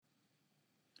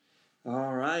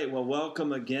All right. Well,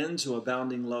 welcome again to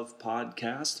Abounding Love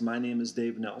Podcast. My name is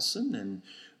Dave Nelson, and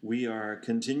we are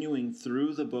continuing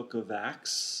through the book of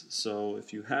Acts. So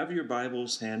if you have your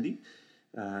Bibles handy,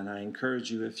 and I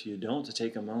encourage you, if you don't, to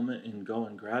take a moment and go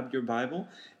and grab your Bible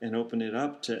and open it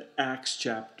up to Acts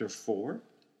chapter 4.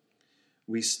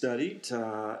 We studied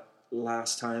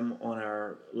last time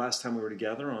we were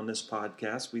together on this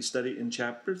podcast, we studied in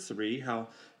chapter 3 how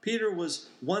Peter was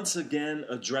once again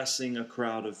addressing a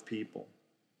crowd of people.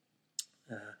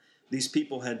 These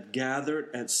people had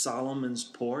gathered at Solomon's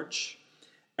porch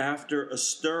after a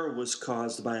stir was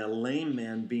caused by a lame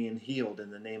man being healed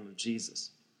in the name of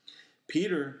Jesus.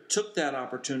 Peter took that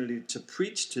opportunity to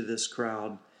preach to this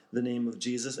crowd the name of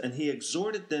Jesus, and he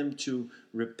exhorted them to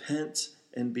repent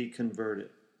and be converted.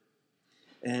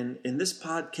 And in this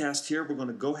podcast here, we're going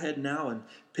to go ahead now and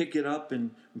pick it up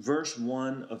in verse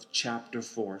 1 of chapter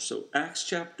 4. So Acts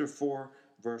chapter 4,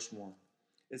 verse 1.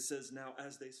 It says, "Now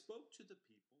as they spoke to the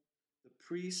people, the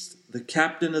priest, the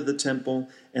captain of the temple,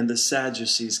 and the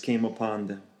Sadducees came upon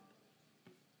them."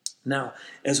 Now,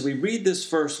 as we read this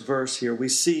first verse here, we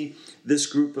see this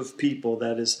group of people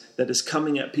that is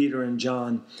coming at Peter and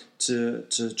John to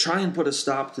try and put a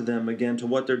stop to them again, to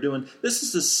what they're doing. This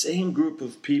is the same group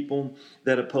of people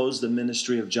that opposed the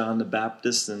ministry of John the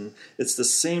Baptist, and it's the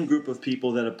same group of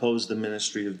people that opposed the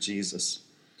ministry of Jesus.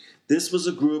 This was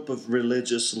a group of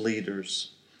religious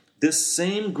leaders. This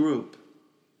same group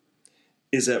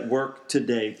is at work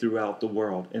today throughout the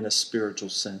world in a spiritual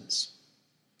sense.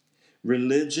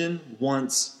 Religion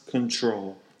wants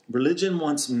control. Religion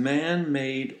wants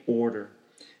man-made order.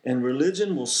 And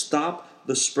religion will stop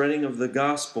the spreading of the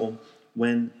gospel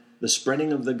when the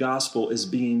spreading of the gospel is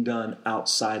being done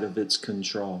outside of its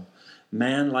control.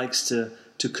 Man likes to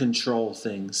control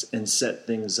things and set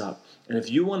things up. And if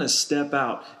you want to step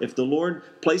out, if the Lord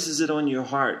places it on your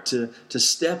heart to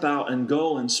step out and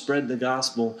go and spread the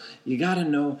gospel, you got to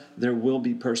know there will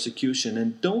be persecution.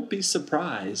 And don't be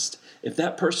surprised if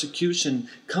that persecution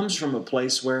comes from a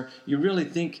place where you really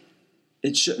think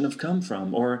it shouldn't have come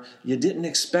from, or you didn't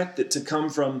expect it to come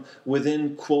from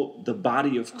within, quote, the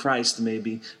body of Christ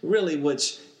maybe, really,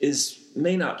 which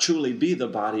may not truly be the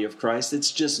body of Christ.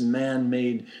 It's just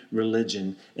man-made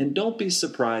religion. And don't be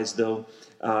surprised, though.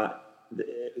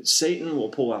 Satan will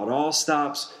pull out all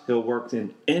stops. He'll work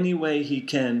in any way he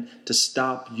can to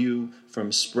stop you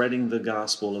from spreading the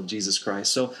gospel of Jesus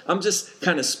Christ. So I'm just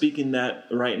kind of speaking that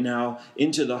right now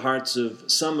into the hearts of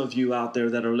some of you out there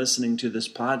that are listening to this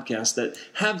podcast that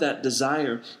have that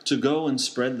desire to go and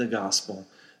spread the gospel.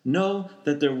 Know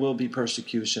that there will be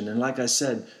persecution. And like I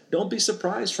said, don't be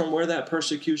surprised from where that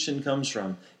persecution comes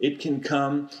from. It can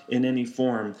come in any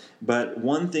form. But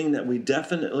one thing that we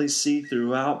definitely see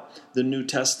throughout the New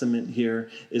Testament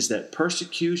here is that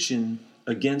persecution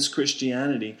against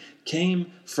Christianity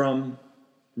came from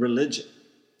religion.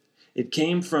 It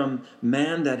came from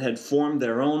man that had formed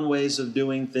their own ways of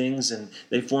doing things, and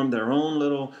they formed their own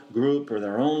little group or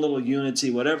their own little unity,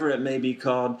 whatever it may be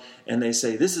called, and they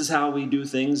say, this is how we do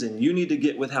things, and you need to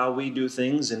get with how we do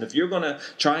things, and if you're going to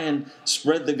try and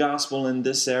spread the gospel in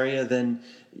this area, then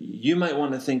you might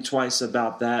want to think twice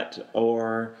about that,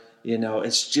 or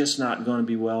it's just not going to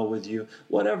be well with you.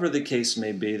 Whatever the case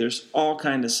may be, there's all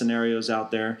kinds of scenarios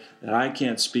out there that I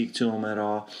can't speak to them at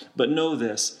all, but know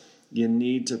this. You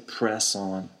need to press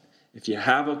on. If you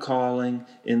have a calling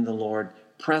in the Lord,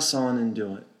 press on and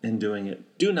doing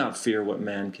it. Do not fear what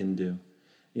man can do.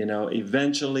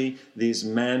 Eventually these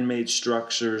man-made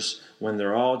structures, when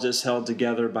they're all just held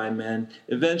together by men,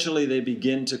 eventually they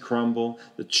begin to crumble.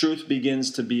 The truth begins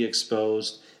to be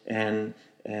exposed, and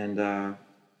that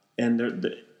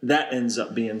ends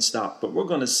up being stopped. But we're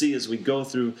going to see as we go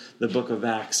through the book of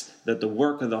Acts that the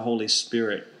work of the Holy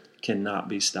Spirit cannot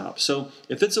be stopped. So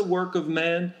if it's a work of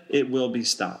man, it will be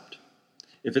stopped.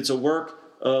 If it's a work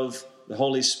of the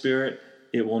Holy Spirit,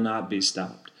 it will not be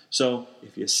stopped. So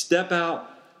if you step out,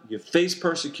 you face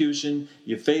persecution,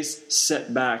 you face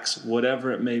setbacks,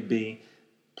 whatever it may be,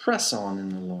 press on in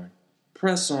the Lord.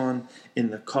 Press on in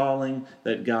the calling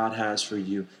that God has for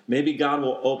you. Maybe God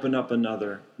will open up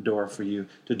another door for you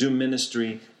to do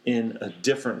ministry in a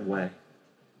different way.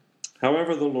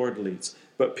 However the Lord leads.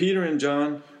 But Peter and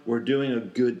John were doing a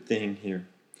good thing here.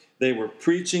 They were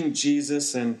preaching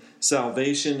Jesus and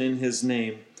salvation in his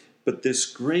name, but this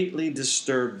greatly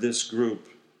disturbed this group,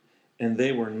 and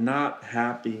they were not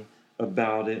happy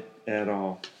about it at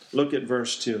all. Look at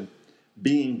verse 2.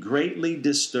 Being greatly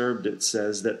disturbed, it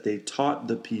says, that they taught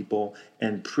the people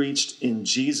and preached in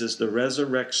Jesus the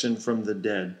resurrection from the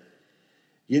dead.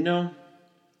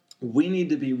 We need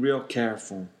to be real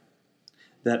careful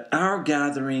that our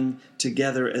gathering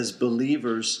together as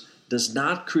believers does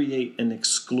not create an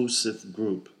exclusive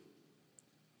group.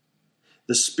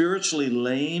 The spiritually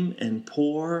lame and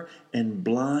poor and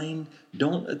blind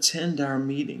don't attend our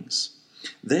meetings.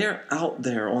 They're out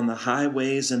there on the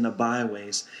highways and the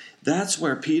byways. That's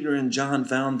where Peter and John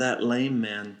found that lame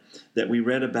man that we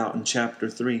read about in chapter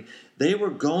 3. They were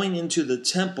going into the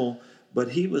temple,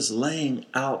 but he was laying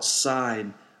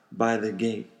outside by the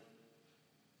gate.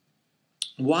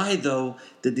 Why, though,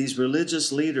 did these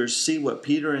religious leaders see what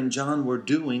Peter and John were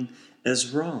doing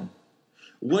as wrong?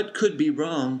 What could be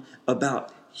wrong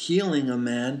about healing a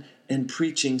man and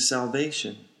preaching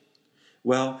salvation?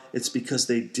 Well, it's because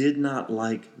they did not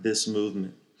like this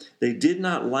movement. They did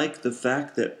not like the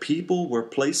fact that people were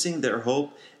placing their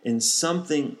hope in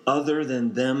something other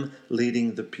than them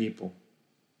leading the people.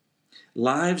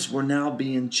 Lives were now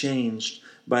being changed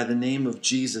by the name of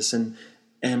Jesus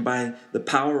and by the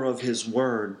power of his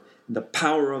word, the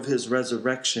power of his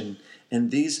resurrection. And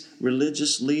these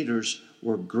religious leaders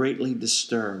were greatly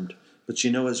disturbed. But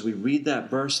as we read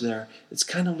that verse there, it's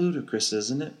kind of ludicrous,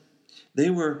 isn't it? They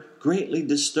were greatly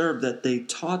disturbed that they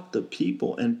taught the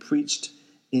people and preached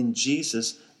in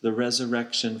Jesus the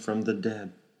resurrection from the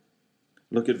dead.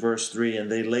 Look at verse 3.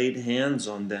 And they laid hands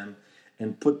on them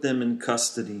and put them in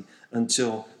custody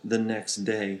until the next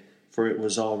day, for it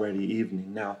was already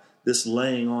evening. Now, this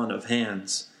laying on of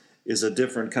hands is a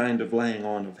different kind of laying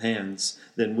on of hands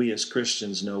than we as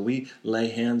Christians know. We lay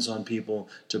hands on people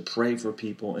to pray for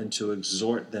people and to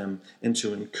exhort them and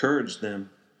to encourage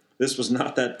them. This was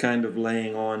not that kind of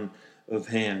laying on of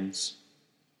hands.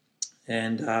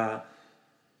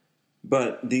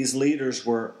 But these leaders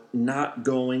were not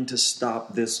going to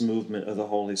stop this movement of the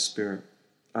Holy Spirit.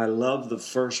 I love the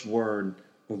first word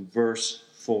of verse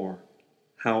 4.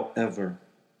 However,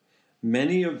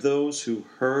 many of those who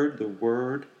heard the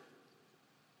word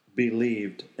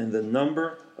believed, and the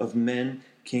number of men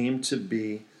came to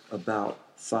be about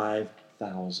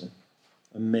 5,000.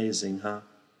 Amazing, huh?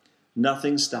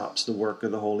 Nothing stops the work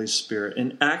of the Holy Spirit.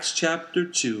 In Acts chapter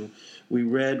 2, we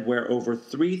read where over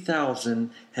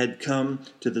 3,000 had come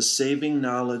to the saving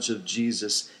knowledge of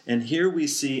Jesus. And here we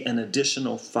see an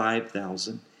additional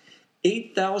 5,000.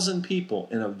 8,000 people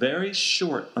in a very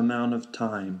short amount of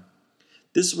time.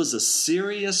 This was a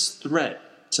serious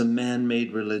threat to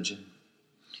man-made religion.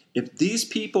 If these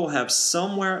people have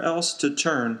somewhere else to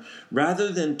turn,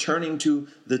 rather than turning to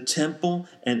the temple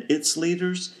and its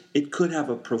leaders, it could have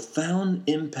a profound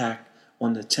impact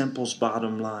on the temple's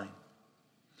bottom line.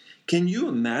 Can you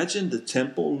imagine the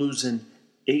temple losing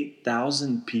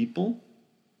 8,000 people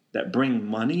that bring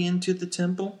money into the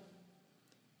temple?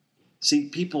 See,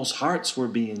 people's hearts were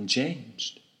being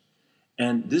changed,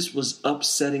 and this was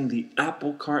upsetting the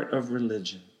apple cart of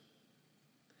religion.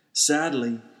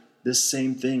 Sadly, this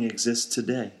same thing exists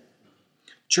today.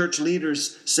 Church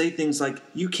leaders say things like,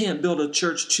 "You can't build a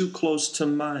church too close to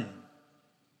mine.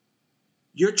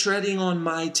 You're treading on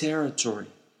my territory.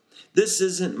 This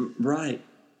isn't right."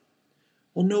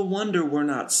 Well, no wonder we're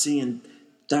not seeing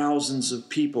thousands of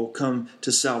people come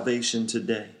to salvation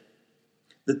today.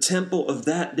 The temple of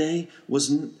that day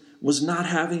was not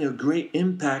having a great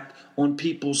impact on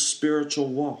people's spiritual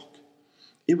walk.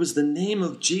 It was the name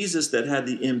of Jesus that had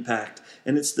the impact,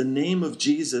 and it's the name of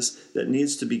Jesus that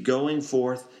needs to be going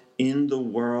forth in the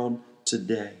world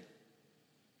today.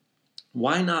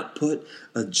 Why not put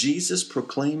a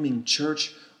Jesus-proclaiming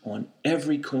church on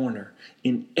every corner,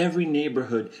 in every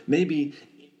neighborhood, maybe,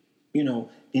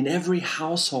 in every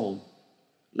household?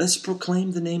 Let's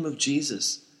proclaim the name of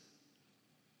Jesus.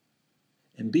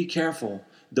 And be careful,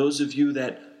 those of you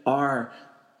that are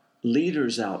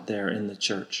leaders out there in the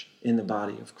church, in the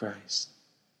body of Christ.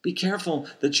 Be careful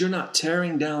that you're not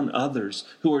tearing down others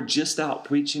who are just out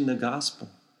preaching the gospel,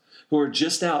 who are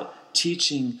just out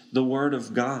teaching the Word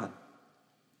of God.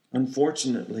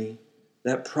 Unfortunately,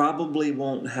 that probably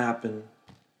won't happen,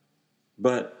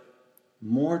 but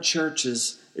more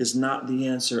churches is not the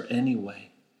answer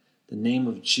anyway. The name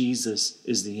of Jesus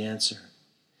is the answer.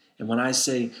 And when I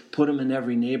say put them in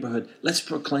every neighborhood, let's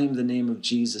proclaim the name of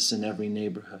Jesus in every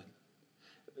neighborhood.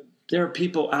 There are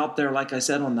people out there, like I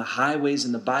said, on the highways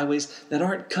and the byways that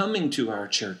aren't coming to our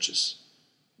churches.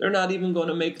 They're not even going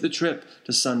to make the trip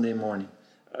to Sunday morning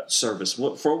service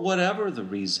for whatever the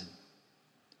reason.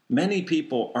 Many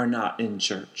people are not in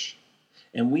church.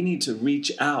 And we need to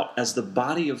reach out as the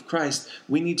body of Christ.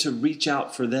 We need to reach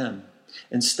out for them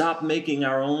and stop making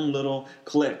our own little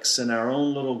cliques and our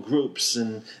own little groups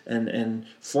and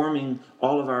forming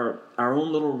all of our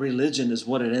own little religion is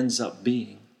what it ends up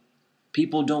being.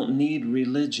 People don't need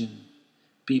religion.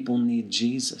 People need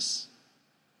Jesus.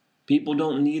 People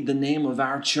don't need the name of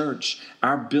our church,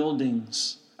 our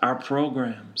buildings, our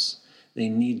programs. They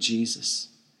need Jesus.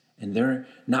 And they're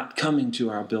not coming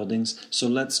to our buildings, so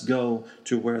let's go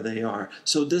to where they are.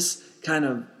 So this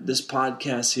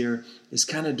podcast here is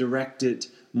kind of directed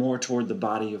more toward the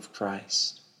body of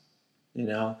Christ.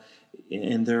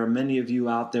 And there are many of you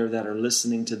out there that are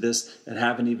listening to this that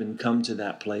haven't even come to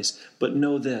that place. But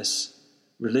know this,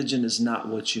 religion is not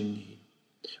what you need.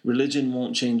 Religion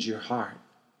won't change your heart.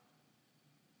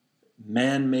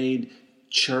 Man-made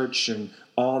church and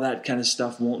all that kind of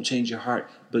stuff won't change your heart,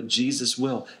 but Jesus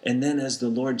will. And then as the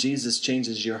Lord Jesus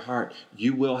changes your heart,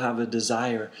 you will have a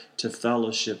desire to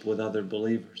fellowship with other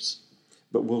believers.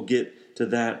 But we'll get to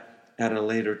that at a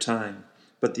later time.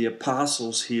 But the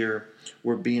apostles here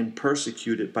were being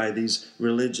persecuted by these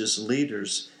religious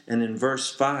leaders. And in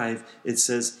verse 5, it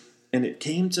says, "And it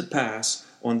came to pass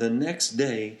on the next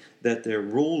day that their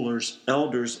rulers,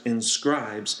 elders, and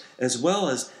scribes, as well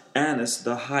as Annas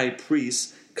the high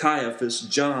priest, Caiaphas,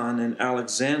 John, and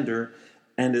Alexander,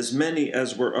 and as many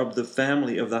as were of the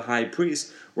family of the high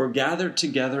priest, were gathered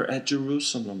together at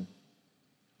Jerusalem.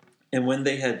 And when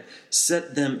they had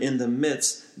set them in the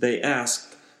midst, they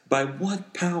asked, 'By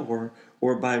what power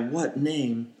or by what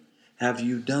name have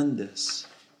you done this?'"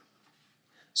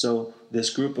 So this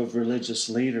group of religious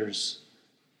leaders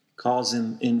calls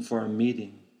him in for a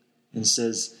meeting and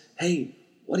says, "Hey,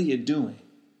 what are you doing?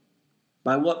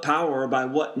 By what power or by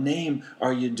what name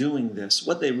are you doing this?"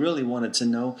 What they really wanted to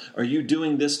know, are you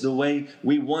doing this the way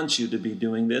we want you to be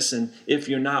doing this? And if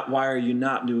you're not, why are you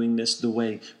not doing this the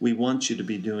way we want you to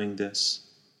be doing this?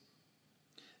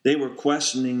 They were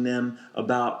questioning them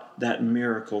about that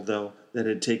miracle, though, that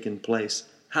had taken place.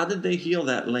 How did they heal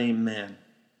that lame man?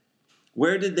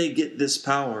 Where did they get this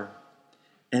power?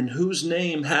 And whose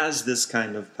name has this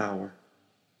kind of power?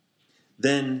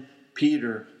 Then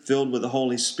Peter, filled with the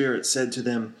Holy Spirit, said to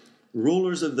them,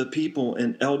 "Rulers of the people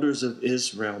and elders of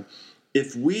Israel,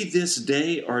 if we this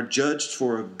day are judged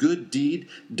for a good deed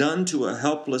done to a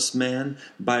helpless man,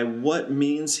 by what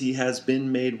means he has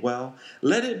been made well,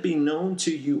 let it be known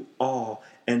to you all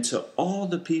and to all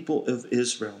the people of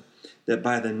Israel, that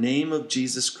by the name of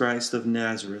Jesus Christ of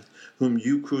Nazareth, whom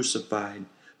you crucified,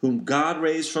 whom God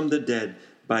raised from the dead,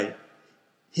 by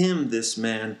him this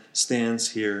man stands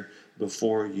here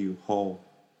before you whole."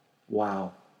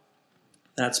 Wow,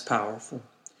 that's powerful.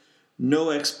 No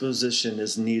exposition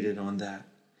is needed on that.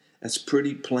 That's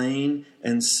pretty plain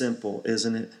and simple,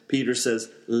 isn't it? Peter says,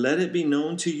 "Let it be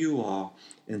known to you all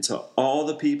and to all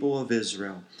the people of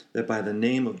Israel, that by the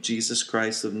name of Jesus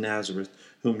Christ of Nazareth,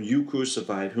 whom you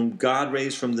crucified, whom God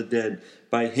raised from the dead,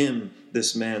 by him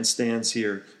this man stands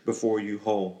here before you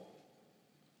whole."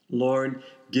 Lord,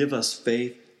 give us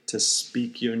faith to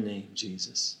speak your name,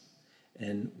 Jesus.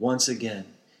 And once again,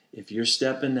 if you're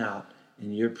stepping out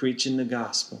and you're preaching the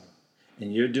gospel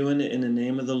and you're doing it in the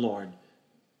name of the Lord,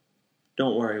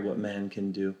 don't worry what man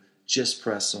can do. Just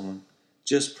press on.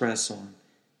 Just press on.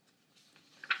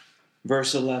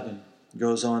 Verse 11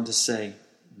 goes on to say,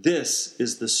 "This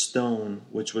is the stone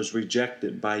which was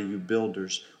rejected by you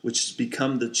builders, which has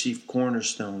become the chief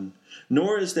cornerstone.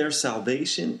 Nor is there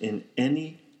salvation in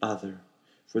any other.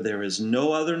 For there is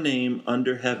no other name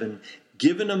under heaven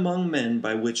given among men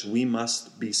by which we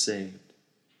must be saved."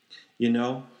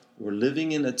 We're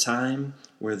living in a time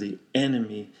where the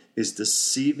enemy is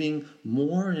deceiving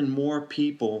more and more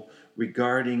people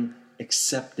regarding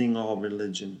accepting all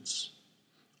religions.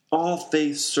 All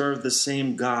faiths serve the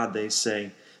same God, they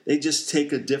say. They just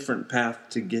take a different path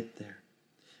to get there.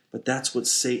 But that's what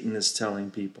Satan is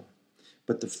telling people.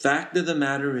 But the fact of the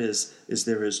matter is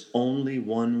there is only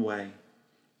one way.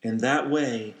 And that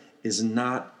way is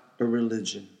not a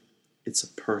religion. It's a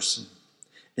person.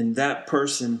 And that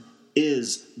person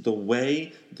is the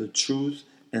way, the truth,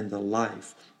 and the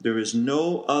life. There is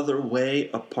no other way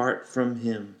apart from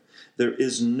him. There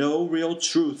is no real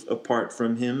truth apart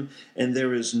from him, and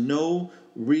there is no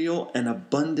real and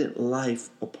abundant life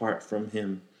apart from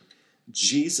him.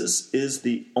 Jesus is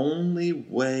the only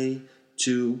way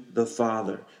to the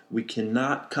Father. We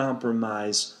cannot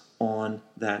compromise on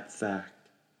that fact.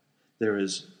 There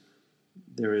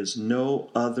is no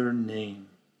other name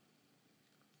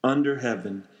under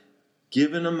heaven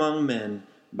given among men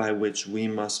by which we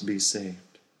must be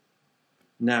saved.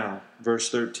 Now, verse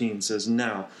 13 says,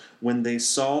 "Now, when they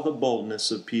saw the boldness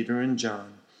of Peter and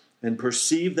John, and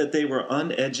perceived that they were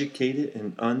uneducated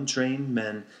and untrained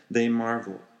men, they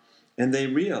marveled, and they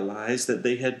realized that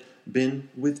they had been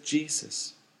with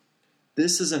Jesus."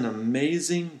 This is an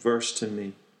amazing verse to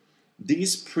me.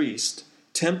 These priests,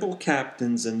 temple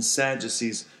captains, and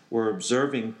Sadducees were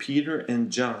observing Peter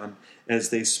and John as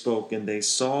they spoke, and they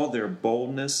saw their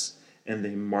boldness and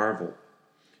they marveled.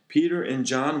 Peter and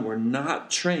John were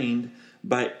not trained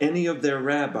by any of their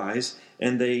rabbis,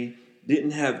 and they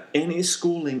didn't have any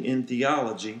schooling in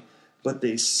theology, but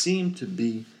they seemed to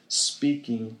be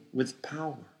speaking with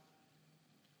power.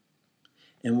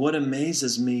 And what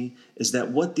amazes me is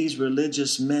that what these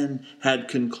religious men had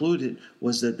concluded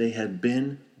was that they had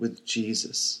been with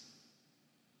Jesus.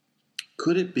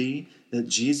 Could it be that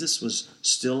Jesus was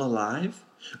still alive?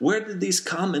 Where did these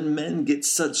common men get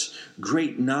such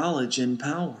great knowledge and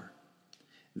power?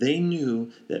 They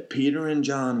knew that Peter and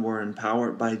John were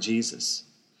empowered by Jesus.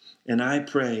 And I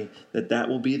pray that that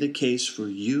will be the case for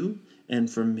you and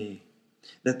for me.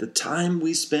 That the time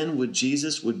we spend with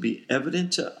Jesus would be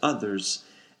evident to others,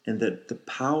 and that the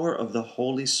power of the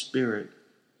Holy Spirit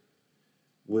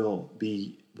will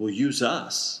use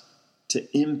us to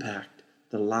impact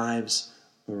the lives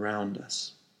around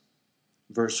us.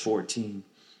 Verse 14,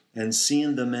 and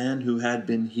seeing the man who had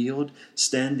been healed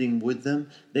standing with them,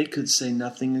 they could say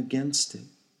nothing against it.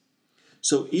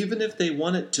 So even if they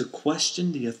wanted to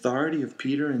question the authority of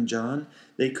Peter and John,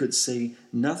 they could say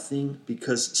nothing,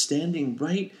 because standing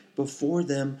right before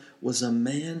them was a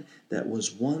man that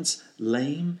was once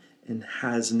lame and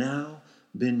has now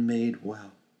been made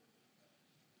well.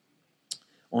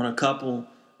 On a couple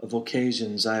of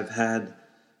occasions, I've had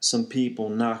some people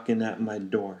knocking at my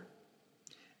door,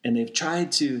 and they've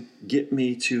tried to get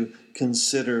me to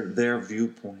consider their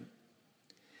viewpoint.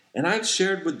 And I've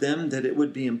shared with them that it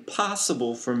would be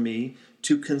impossible for me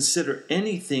to consider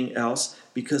anything else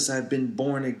because I've been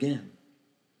born again.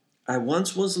 I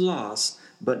once was lost,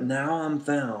 but now I'm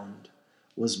found,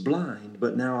 was blind,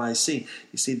 but now I see.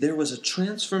 You see, there was a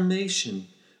transformation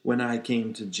when I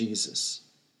came to Jesus.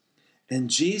 And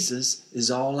Jesus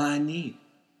is all I need.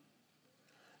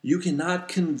 You cannot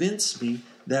convince me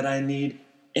that I need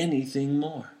anything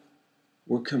more.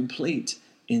 We're complete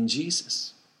in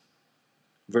Jesus.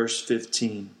 Verse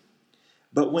 15,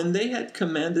 but when they had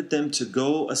commanded them to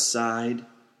go aside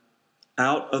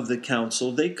out of the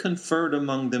council, they conferred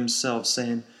among themselves,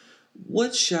 saying,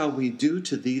 what shall we do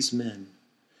to these men?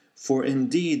 For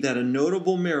indeed that a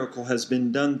notable miracle has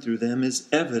been done through them is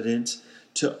evident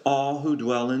to all who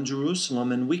dwell in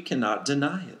Jerusalem, and we cannot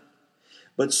deny it.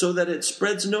 But so that it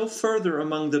spreads no further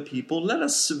among the people, let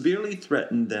us severely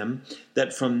threaten them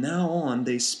that from now on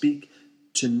they speak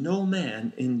to no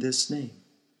man in this name.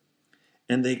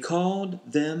 And they called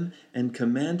them and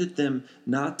commanded them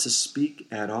not to speak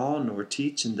at all nor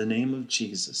teach in the name of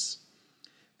Jesus.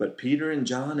 But Peter and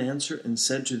John answered and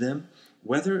said to them,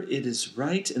 whether it is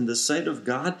right in the sight of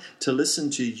God to listen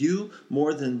to you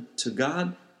more than to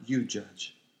God, you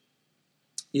judge.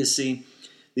 You see,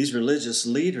 these religious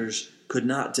leaders could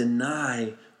not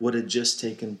deny what had just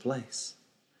taken place.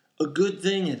 A good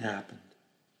thing had happened.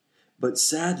 But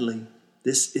sadly,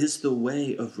 this is the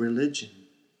way of religion.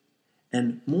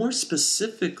 And more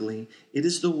specifically, it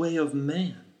is the way of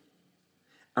man.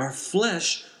 Our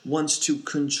flesh wants to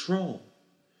control.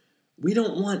 We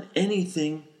don't want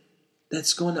anything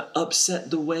that's going to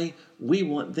upset the way we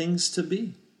want things to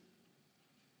be.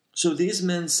 So these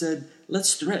men said,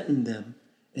 let's threaten them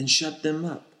and shut them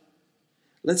up.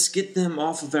 Let's get them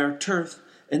off of our turf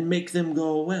and make them go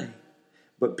away.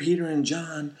 But Peter and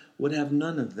John would have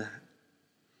none of that.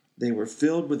 They were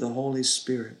filled with the Holy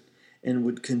Spirit and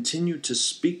would continue to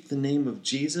speak the name of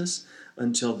Jesus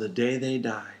until the day they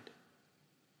died.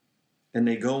 And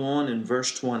they go on in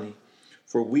verse 20,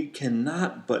 for we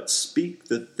cannot but speak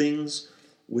the things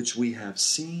which we have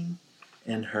seen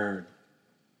and heard.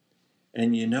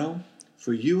 And you know,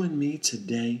 for you and me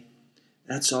today,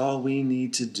 that's all we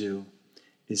need to do,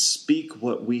 is speak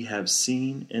what we have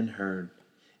seen and heard.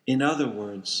 In other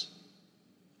words,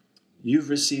 you've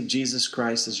received Jesus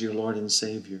Christ as your Lord and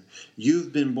Savior.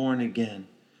 You've been born again.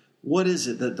 What is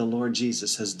it that the Lord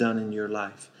Jesus has done in your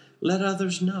life? Let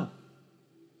others know.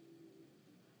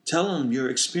 Tell them your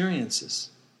experiences.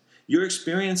 Your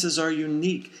experiences are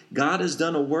unique. God has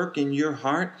done a work in your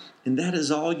heart, and that is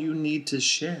all you need to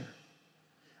share.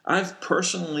 I've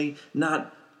personally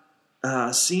not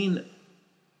seen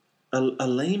a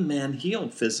lame man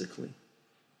healed physically.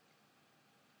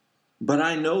 But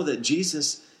I know that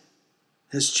Jesus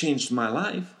has changed my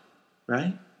life,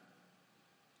 right?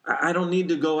 I don't need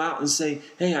to go out and say,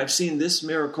 hey, I've seen this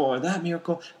miracle or that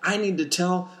miracle. I need to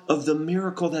tell of the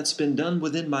miracle that's been done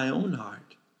within my own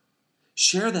heart.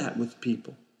 Share that with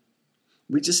people.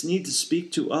 We just need to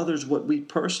speak to others what we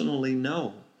personally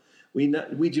know. We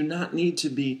do not need to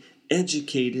be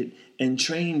educated and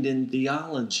trained in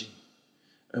theology.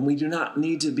 And we do not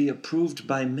need to be approved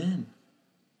by men.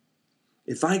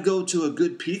 If I go to a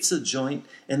good pizza joint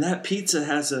and that pizza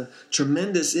has a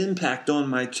tremendous impact on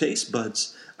my taste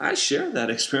buds, I share that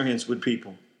experience with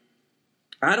people.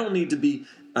 I don't need to be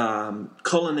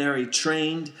culinary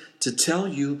trained to tell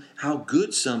you how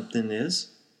good something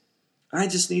is. I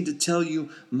just need to tell you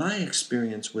my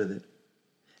experience with it.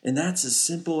 And that's as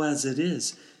simple as it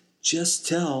is. Just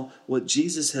tell what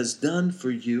Jesus has done for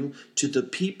you to the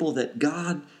people that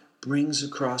God brings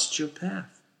across your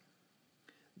path.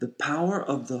 The power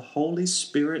of the Holy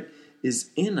Spirit is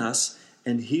in us,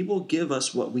 and He will give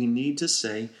us what we need to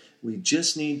say. We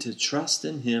just need to trust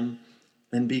in Him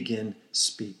and begin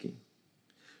speaking.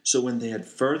 So when they had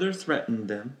further threatened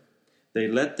them, they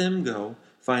let them go,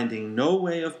 finding no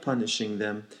way of punishing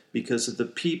them because of the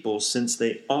people, since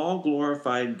they all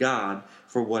glorified God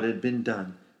for what had been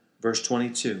done. Verse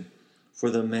 22,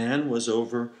 for the man was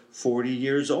over 40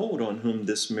 years old on whom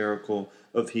this miracle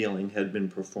of healing had been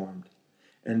performed.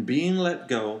 And being let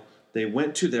go, they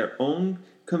went to their own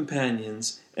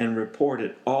companions and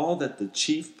reported all that the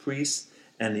chief priests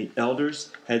and the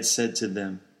elders had said to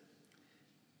them.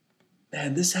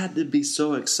 Man, this had to be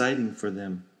so exciting for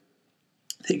them.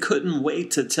 They couldn't wait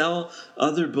to tell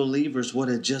other believers what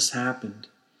had just happened.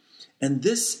 And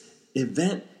this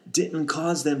event didn't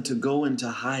cause them to go into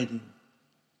hiding.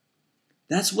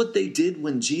 That's what they did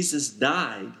when Jesus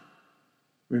died.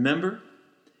 Remember?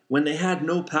 When they had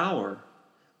no power.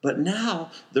 But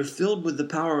now they're filled with the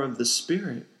power of the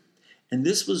Spirit. And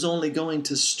this was only going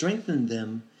to strengthen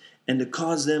them and to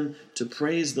cause them to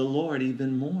praise the Lord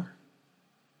even more.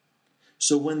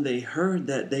 So when they heard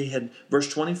that they had,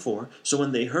 verse 24, so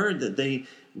when they heard that they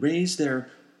raised their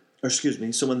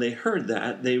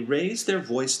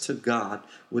voice to God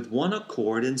with one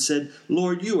accord and said,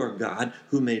 Lord, you are God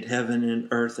who made heaven and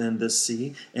earth and the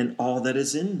sea and all that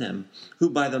is in them, who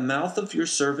by the mouth of your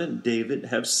servant David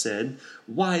have said,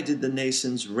 why did the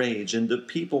nations rage and the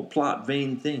people plot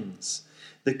vain things?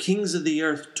 The kings of the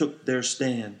earth took their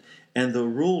stand, and the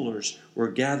rulers were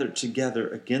gathered together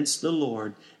against the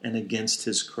Lord and against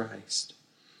his Christ.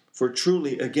 For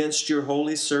truly against your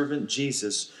holy servant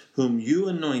Jesus, whom you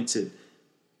anointed,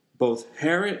 both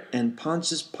Herod and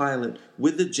Pontius Pilate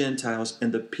with the Gentiles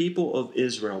and the people of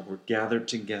Israel were gathered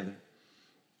together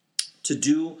to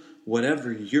do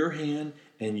whatever your hand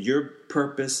and your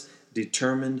purpose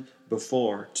determined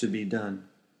before to be done.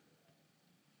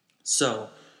 So,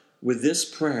 with this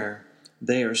prayer,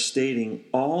 they are stating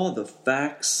all the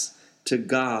facts to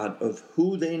God of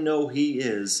who they know He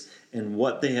is and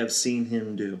what they have seen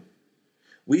Him do.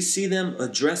 We see them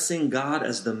addressing God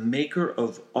as the maker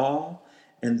of all,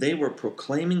 and they were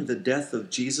proclaiming the death of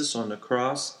Jesus on the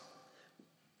cross,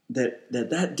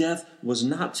 that death was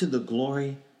not to the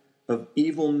glory of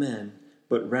evil men,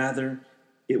 but rather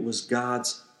it was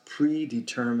God's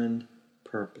predetermined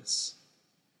purpose.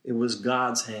 It was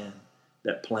God's hand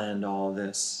that planned all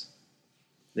this.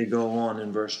 They go on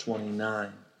in verse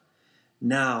 29.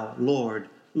 Now, Lord,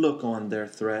 look on their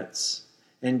threats,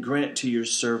 and grant to your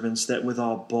servants that with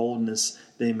all boldness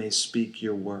they may speak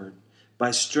your word,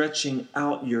 by stretching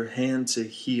out your hand to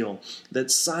heal, that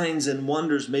signs and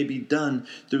wonders may be done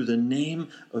through the name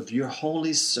of your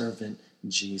holy servant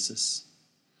Jesus.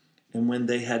 And when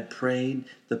they had prayed,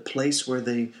 the place where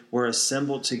they were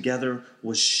assembled together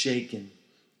was shaken,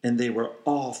 and they were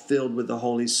all filled with the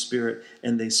Holy Spirit,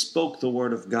 and they spoke the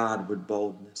word of God with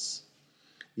boldness.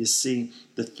 You see,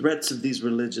 the threats of these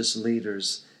religious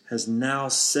leaders has now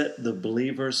set the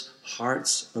believers'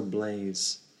 hearts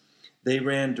ablaze. They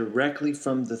ran directly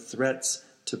from the threats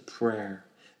to prayer.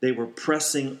 They were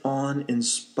pressing on in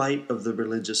spite of the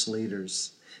religious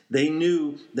leaders. They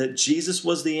knew that Jesus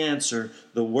was the answer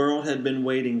the world had been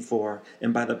waiting for,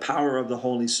 and by the power of the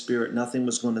Holy Spirit, nothing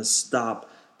was going to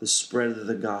stop the spread of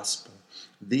the gospel.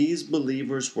 These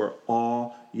believers were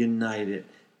all united,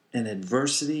 and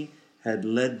adversity had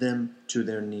led them to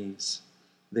their knees.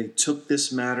 They took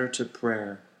this matter to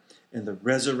prayer, and the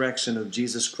resurrection of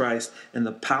Jesus Christ and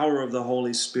the power of the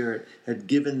Holy Spirit had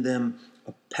given them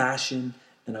a passion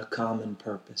and a common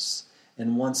purpose.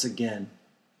 And once again,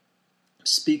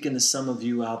 speaking to some of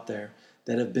you out there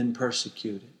that have been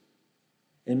persecuted,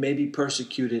 and maybe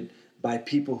persecuted by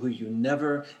people who you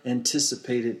never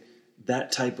anticipated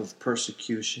that type of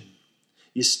persecution.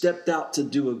 You stepped out to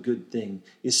do a good thing.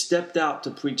 You stepped out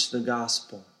to preach the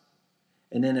gospel.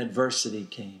 And then adversity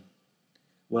came.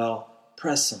 Well,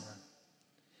 press on.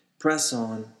 Press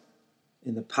on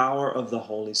in the power of the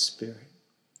Holy Spirit.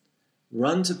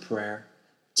 Run to prayer.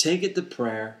 Take it to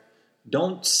prayer.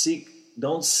 Don't seek,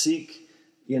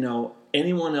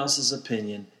 anyone else's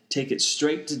opinion. Take it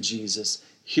straight to Jesus.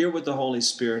 Hear what the Holy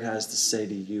Spirit has to say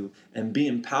to you and be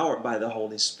empowered by the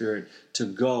Holy Spirit to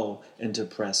go and to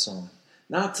press on.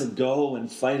 not to go and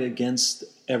fight against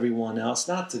everyone else,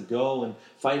 not to go and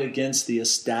fight against the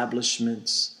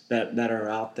establishments that are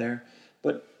out there,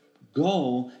 but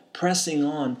go pressing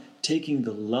on, taking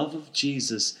the love of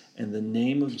Jesus and the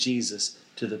name of Jesus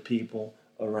to the people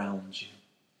around you.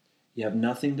 You have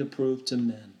nothing to prove to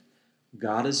men.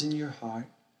 God is in your heart.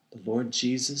 The Lord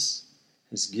Jesus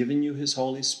has given you his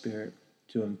Holy Spirit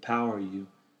to empower you.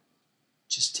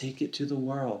 Just take it to the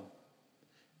world.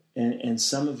 And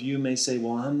some of you may say,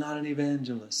 well, I'm not an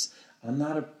evangelist. I'm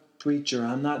not a preacher.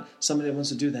 I'm not somebody that wants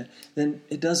to do that. Then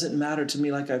it doesn't matter to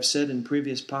me, like I've said in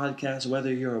previous podcasts,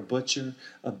 whether you're a butcher,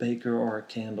 a baker, or a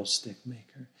candlestick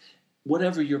maker.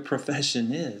 Whatever your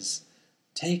profession is,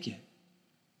 take it.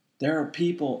 There are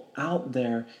people out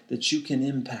there that you can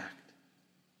impact.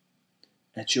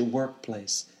 At your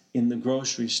workplace, in the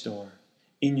grocery store,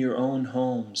 in your own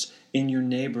homes, in your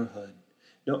neighborhood.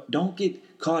 Don't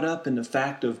get caught up in the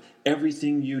fact of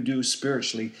everything you do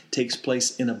spiritually takes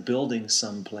place in a building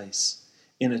someplace,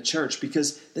 in a church,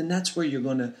 because then that's where you're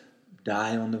going to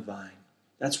die on the vine.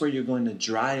 That's where you're going to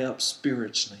dry up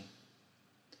spiritually.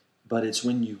 But it's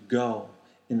when you go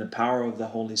in the power of the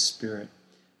Holy Spirit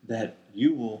that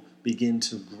you will begin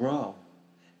to grow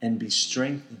and be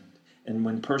strengthened. And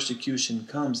when persecution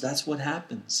comes, that's what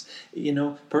happens.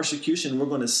 Persecution, we're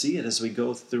going to see it as we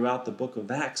go throughout the book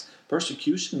of Acts.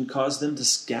 Persecution caused them to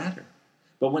scatter.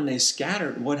 But when they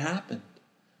scattered, what happened?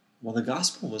 Well, the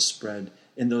gospel was spread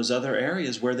in those other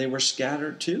areas where they were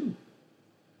scattered too.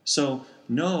 So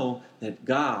know that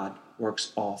God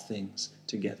works all things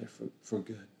together for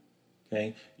good.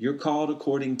 Okay? You're called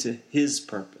according to his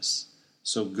purpose.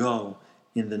 So go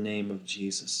in the name of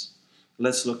Jesus.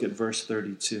 Let's look at verse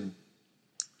 32.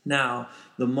 Now,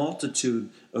 the multitude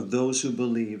of those who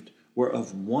believed were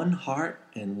of one heart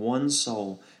and one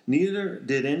soul. Neither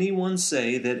did anyone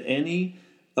say that any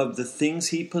of the things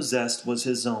he possessed was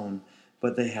his own,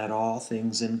 but they had all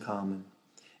things in common.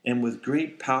 And with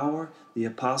great power the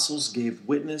apostles gave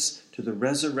witness to the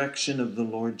resurrection of the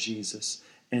Lord Jesus,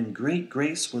 and great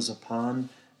grace was upon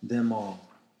them all.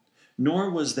 Nor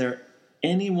was there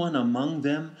anyone among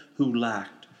them who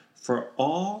lacked. For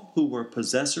all who were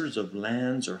possessors of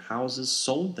lands or houses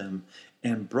sold them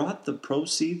and brought the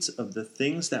proceeds of the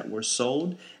things that were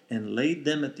sold and laid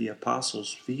them at the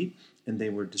apostles' feet, and they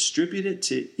were distributed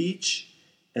to each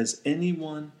as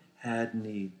anyone had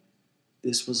need.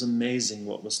 This was amazing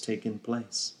what was taking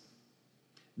place.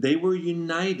 They were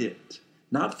united,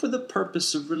 not for the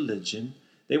purpose of religion.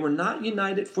 They were not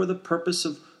united for the purpose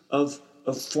of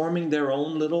forming their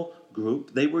own little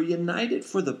group. They were united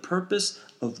for the purpose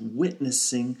of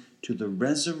witnessing to the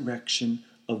resurrection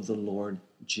of the Lord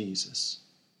Jesus.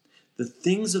 The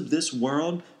things of this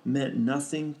world meant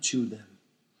nothing to them.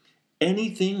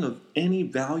 Anything of any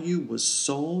value was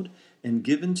sold and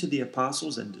given to the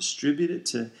apostles and distributed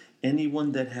to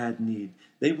anyone that had need.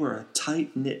 They were a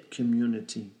tight-knit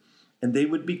community, and they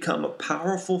would become a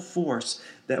powerful force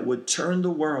that would turn the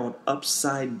world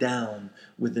upside down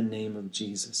with the name of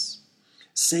Jesus.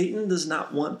 Satan does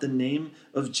not want the name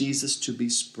of Jesus to be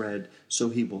spread, so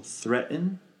he will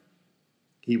threaten,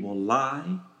 he will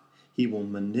lie, he will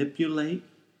manipulate,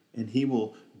 and he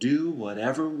will do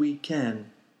whatever we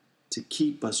can to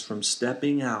keep us from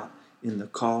stepping out in the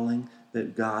calling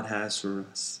that God has for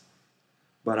us.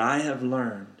 But I have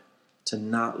learned to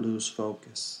not lose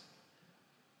focus.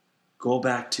 Go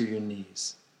back to your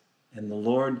knees. And the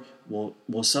Lord will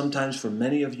sometimes, for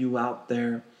many of you out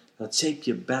there, He'll take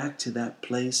you back to that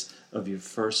place of your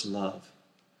first love,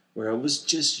 where it was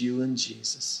just you and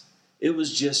Jesus. It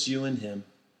was just you and Him.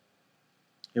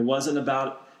 It wasn't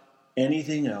about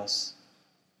anything else.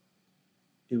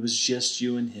 It was just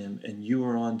you and Him, and you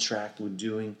were on track with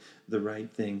doing the right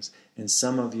things. And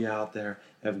some of you out there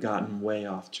have gotten way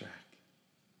off track.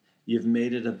 You've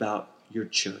made it about your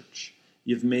church.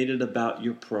 You've made it about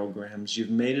your programs.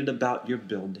 You've made it about your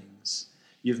buildings.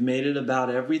 You've made it about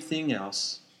everything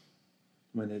else,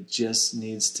 when it just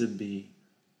needs to be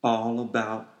all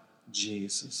about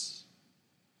Jesus.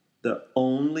 The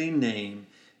only name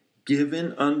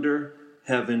given under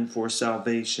heaven for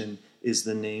salvation is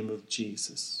the name of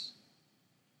Jesus.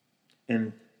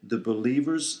 And the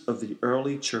believers of the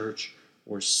early church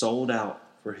were sold out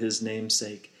for His name's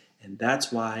sake. And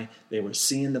that's why they were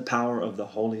seeing the power of the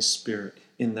Holy Spirit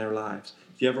in their lives.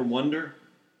 Do you ever wonder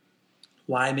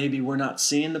why maybe we're not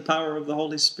seeing the power of the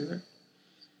Holy Spirit?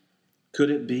 Could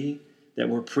it be that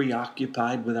we're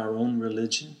preoccupied with our own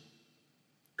religion?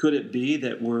 Could it be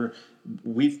that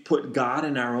we've put God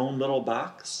in our own little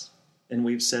box and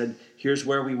we've said, here's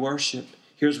where we worship,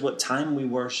 here's what time we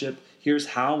worship, here's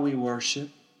how we worship,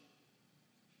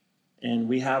 and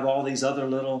we have all these other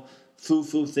little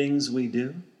foo-foo things we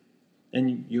do,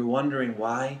 and you're wondering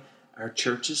why our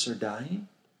churches are dying,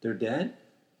 they're dead,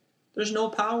 there's no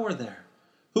power there.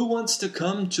 Who wants to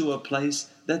come to a place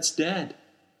that's dead,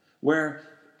 where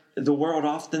the world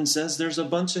often says there's a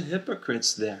bunch of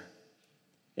hypocrites there?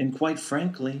 And quite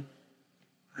frankly,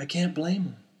 I can't blame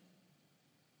them.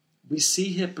 We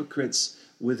see hypocrites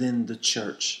within the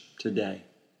church today.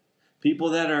 People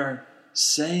that are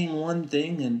saying one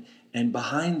thing and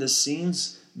behind the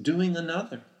scenes doing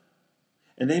another.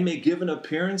 And they may give an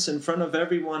appearance in front of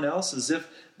everyone else as if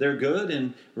they're good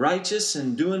and righteous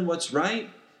and doing what's right,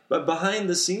 but behind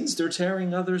the scenes they're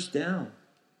tearing others down.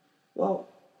 Well,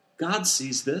 God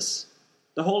sees this.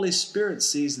 The Holy Spirit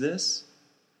sees this.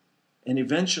 And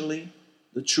eventually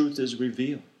the truth is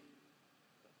revealed.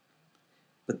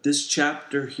 But this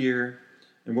chapter here,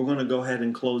 and we're going to go ahead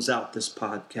and close out this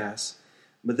podcast,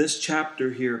 but this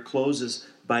chapter here closes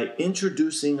by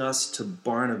introducing us to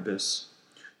Barnabas,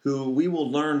 who we will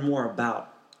learn more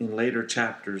about in later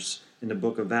chapters in the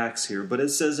book of Acts here. But it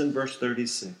says in verse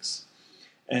 36,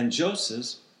 and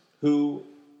Joseph, who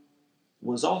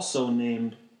was also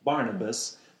named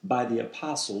Barnabas by the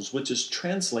apostles, which is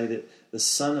translated the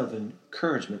son of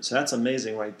encouragement. So that's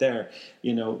amazing right there.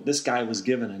 You know, this guy was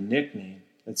given a nickname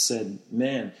that said,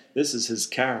 man, this is his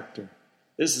character.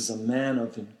 This is a man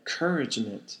of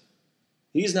encouragement.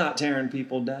 He's not tearing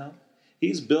people down.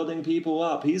 He's building people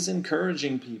up. He's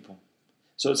encouraging people.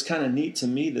 So it's kind of neat to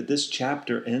me that this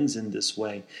chapter ends in this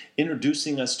way,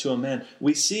 introducing us to a man.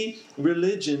 We see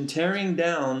religion tearing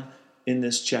down in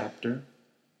this chapter,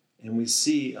 and we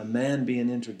see a man being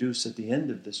introduced at the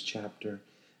end of this chapter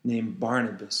named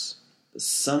Barnabas, the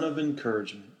son of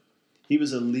encouragement. He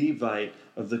was a Levite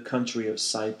of the country of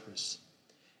Cyprus.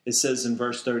 It says in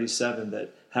verse 37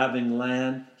 that having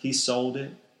land, he sold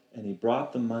it, and he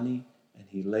brought the money, and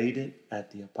he laid it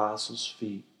at the apostles'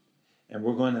 feet. And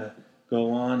we're going to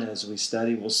go on as we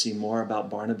study. We'll see more about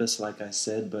Barnabas, like I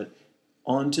said, but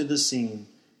onto the scene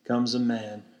comes a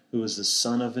man who is the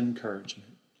son of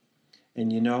encouragement.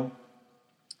 And you know,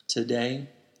 today,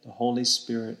 the Holy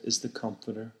Spirit is the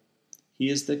comforter. He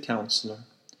is the counselor.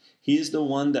 He is the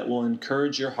one that will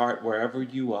encourage your heart wherever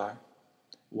you are,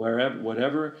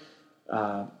 whatever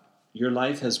your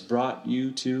life has brought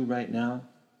you to right now.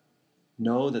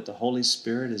 Know that the Holy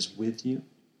Spirit is with you.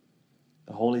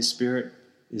 The Holy Spirit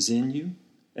is in you,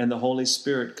 and the Holy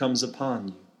Spirit comes upon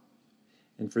you.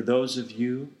 And for those of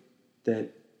you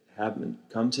that haven't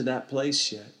come to that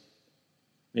place yet,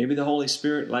 maybe the Holy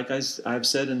Spirit, like I've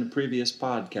said in the previous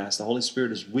podcast, the Holy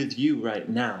Spirit is with you right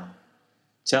now,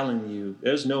 telling you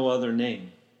there's no other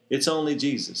name. It's only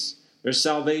Jesus. There's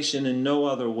salvation in no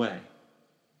other way.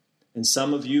 And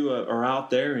some of you are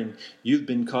out there and you've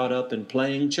been caught up in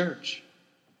playing church.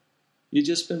 You've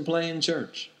just been playing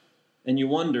church. And you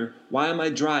wonder, why am I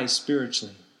dry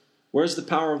spiritually? Where's the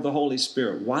power of the Holy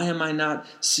Spirit? Why am I not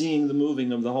seeing the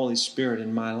moving of the Holy Spirit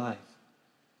in my life?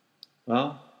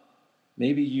 Well,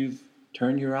 maybe you've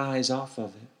turned your eyes off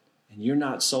of it and you're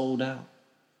not sold out.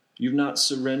 You've not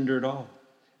surrendered all.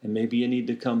 And maybe you need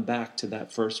to come back to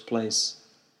that place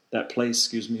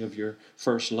of your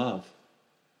first love.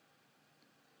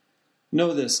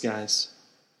 Know this, guys.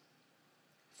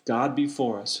 If God be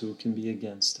for us, who can be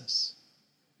against us?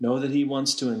 Know that He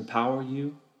wants to empower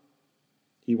you.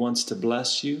 He wants to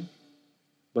bless you.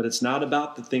 But it's not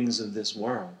about the things of this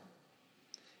world.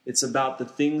 It's about the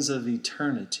things of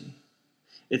eternity.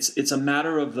 It's a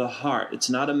matter of the heart. It's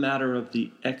not a matter of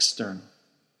the external.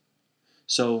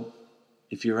 So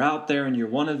if you're out there and you're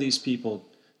one of these people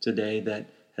today that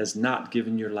has not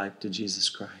given your life to Jesus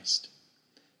Christ,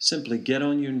 simply get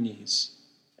on your knees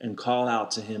and call out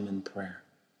to Him in prayer.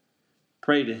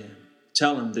 Pray to Him.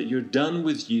 Tell Him that you're done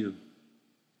with you,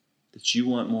 that you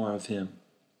want more of Him,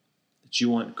 that you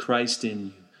want Christ in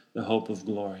you, the hope of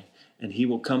glory, and He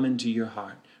will come into your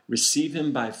heart. Receive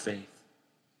Him by faith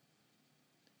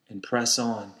and press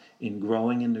on in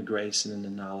growing in the grace and in the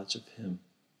knowledge of Him.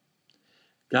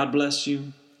 God bless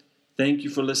you. Thank you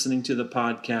for listening to the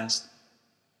podcast,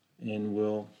 and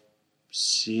we'll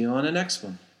see you on the next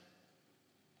one.